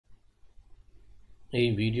এই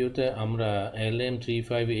ভিডিওতে আমরা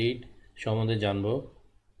LM358 সম্বন্ধে জানব।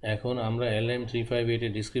 এখন আমরা LM358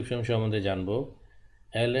 এর ডেসক্রিপশন সম্বন্ধে জানব।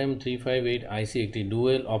 LM358 আইসি একটি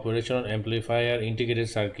dual operational amplifier integrated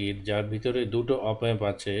circuit, যার ভিতরে দুটো অপ অ্যাম্প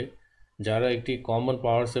আছে যারা একটি কমন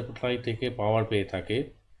পাওয়ার সাপ্লাই থেকে পাওয়ার পেয়ে থাকে।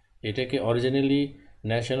 এটাকে originally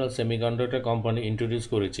national semiconductor company introduce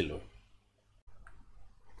করেছিল।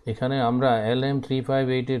 এখানে আমরা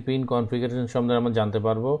LM358 এর পিন কনফিগারেশন সম্বন্ধে আমরা জানতে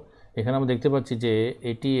পারবো। এখানে আমরা দেখতে পাচ্ছি যে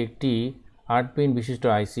এটি একটি 8 পিন বিশিষ্ট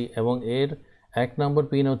আইসি এবং এর 1 নম্বর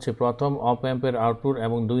পিন হচ্ছে প্রথম অপ অ্যাম্পের আউটপুট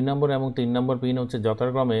এবং 2 নম্বর এবং 3 নম্বর পিন হচ্ছে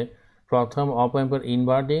যথাক্রমে প্রথম অপ অ্যাম্পের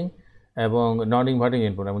ইনভার্টিং এবং নন ইনভার্টিং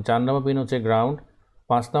ইনপুট, এবং 4 নম্বর পিন হচ্ছে গ্রাউন্ড।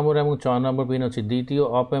 5 নম্বর এবং 6 নম্বর পিন হচ্ছে দ্বিতীয়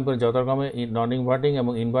অপ অ্যাম্পের যথাক্রমে নন ইনভার্টিং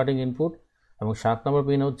এবং ইনভার্টিং ইনপুট, এবং 7 নম্বর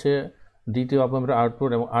পিন হচ্ছে দ্বিতীয় অপ অ্যাম্পের আউটপুট,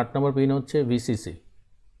 এবং 8 নম্বর পিন হচ্ছে ভিসিসি।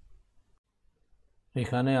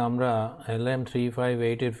 এখানে আমরা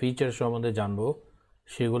LM358 এর ফিচার সম্বন্ধে জানব।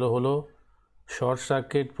 সেগুলো হলো short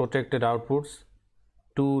circuit protected outputs,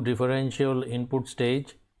 2 differential input stage,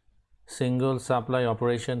 single supply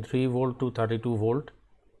operation 3 volt two 32 volt,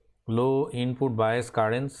 low input bias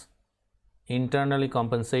currents, internally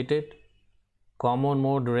compensated, common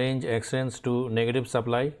mode range extends to negative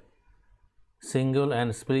supply, single and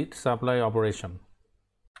split supply operation.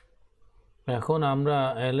 এখন আমরা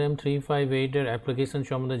LM358 এর application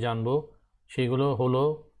সম্বন্ধে জানব। সেগুলো হলো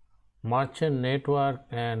merchant network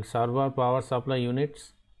and server power supply units,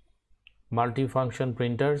 multifunction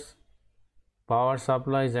printers, power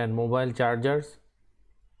supplies and mobile chargers,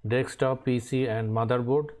 desktop PC and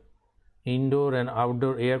motherboard, indoor and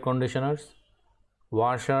outdoor air কন্ডিশনার্স,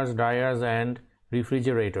 ওয়াশার্স, ড্রায়ার্স and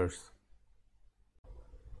রেফ্রিজারেটর্স।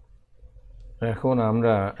 এখন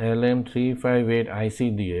আমরা LM358 আইসি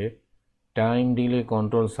দিয়ে টাইম ডিলে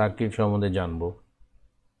কন্ট্রোল সার্কিট সম্বন্ধে জানব।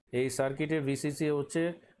 এই সার্কিটের ভিসিসি হচ্ছে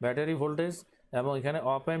ব্যাটারি ভোল্টেজ, এবং এখানে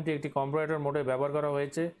অপ অ্যাম্পটি একটি কম্পারেটর মোডে ব্যবহার করা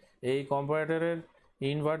হয়েছে। এই কম্পারেটরের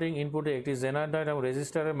ইনভার্টিং ইনপুটে একটি জেনারেটর এবং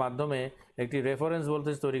রেজিস্টারের মাধ্যমে একটি রেফারেন্স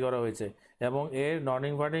ভোল্টেজ তৈরি করা হয়েছে, এবং এর নন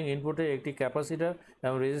ইনভার্টিং ইনপুটে একটি ক্যাপাসিটর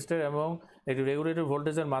এবং রেজিস্টার এবং একটি রেগুলেটর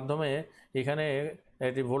ভোল্টেজের মাধ্যমে এখানে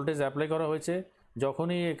একটি ভোল্টেজ অ্যাপ্লাই করা হয়েছে।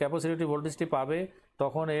 যখনই এই ক্যাপাসিটি ভোল্টেজটি পাবে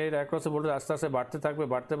তখন এর অ্যাক্রসে ভোল্টেজ আস্তে আস্তে বাড়তে থাকবে,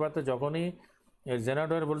 বাড়তে বাড়তে যখনই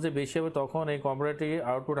জেনারেটর ভোল্টেজ বেশি হবে তখন এই কম্পারেটরটি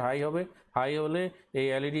আউটপুট হাই হবে। হাই হলে এই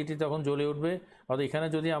এলইডিটি তখন জ্বলে উঠবে। অর্থাৎ এখানে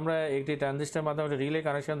যদি আমরা একটি ট্রানজিস্টারের মাধ্যমে একটা রিলে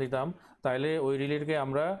কানেকশন দিতাম তাহলে ওই রিলেকে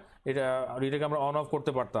আমরা অন অফ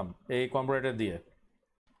করতে পারতাম এই কম্পারেটর দিয়ে।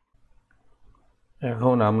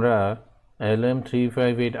 এখন আমরা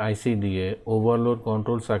LM358 আইসি দিয়ে ওভারলোড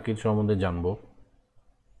কন্ট্রোল সার্কিট সম্বন্ধে জানব।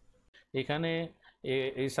 এখানে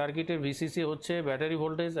এই সার্কিটের ভিসিসি হচ্ছে ব্যাটারি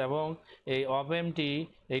ভোল্টেজ, এবং এই অপ অ্যাম্পটি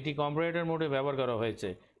একটি কম্পারেটর মোডে ব্যবহার করা হয়েছে।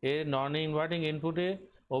 এর নন ইনভার্টিং ইনপুটে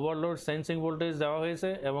ওভারলোড সেন্সিং ভোল্টেজ দেওয়া হয়েছে,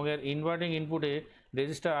 এবং এর ইনভার্টিং ইনপুটে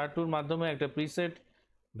রেজিস্টার R2 এর মাধ্যমে একটা প্রিসেট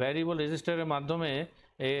ভ্যারিয়েবল রেজিস্টারের মাধ্যমে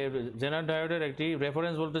জেনারেটর ডায়োডের একটি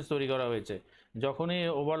রেফারেন্স ভোল্টেজ তৈরি করা হয়েছে। যখনই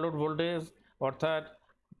ওভারলোড ভোল্টেজ অর্থাৎ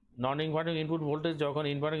নন ইনভার্টিং ইনপুট ভোল্টেজ যখন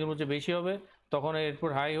ইনভার্টিং ইনপুট বেশি হবে তখন এরপর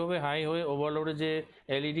হাই হবে, হাই হয়ে ওভারলোডে যে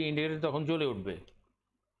এলইডি ইন্ডিকেটর তখন জ্বলে উঠবে।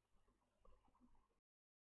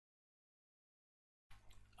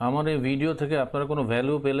 আমার এই ভিডিও থেকে আপনারা কোনো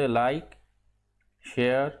ভ্যালু পেলে লাইক,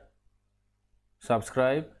 শেয়ার,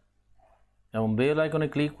 সাবস্ক্রাইব এবং বেল আইকনে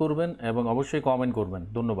ক্লিক করবেন এবং অবশ্যই কমেন্ট করবেন।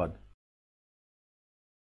 ধন্যবাদ।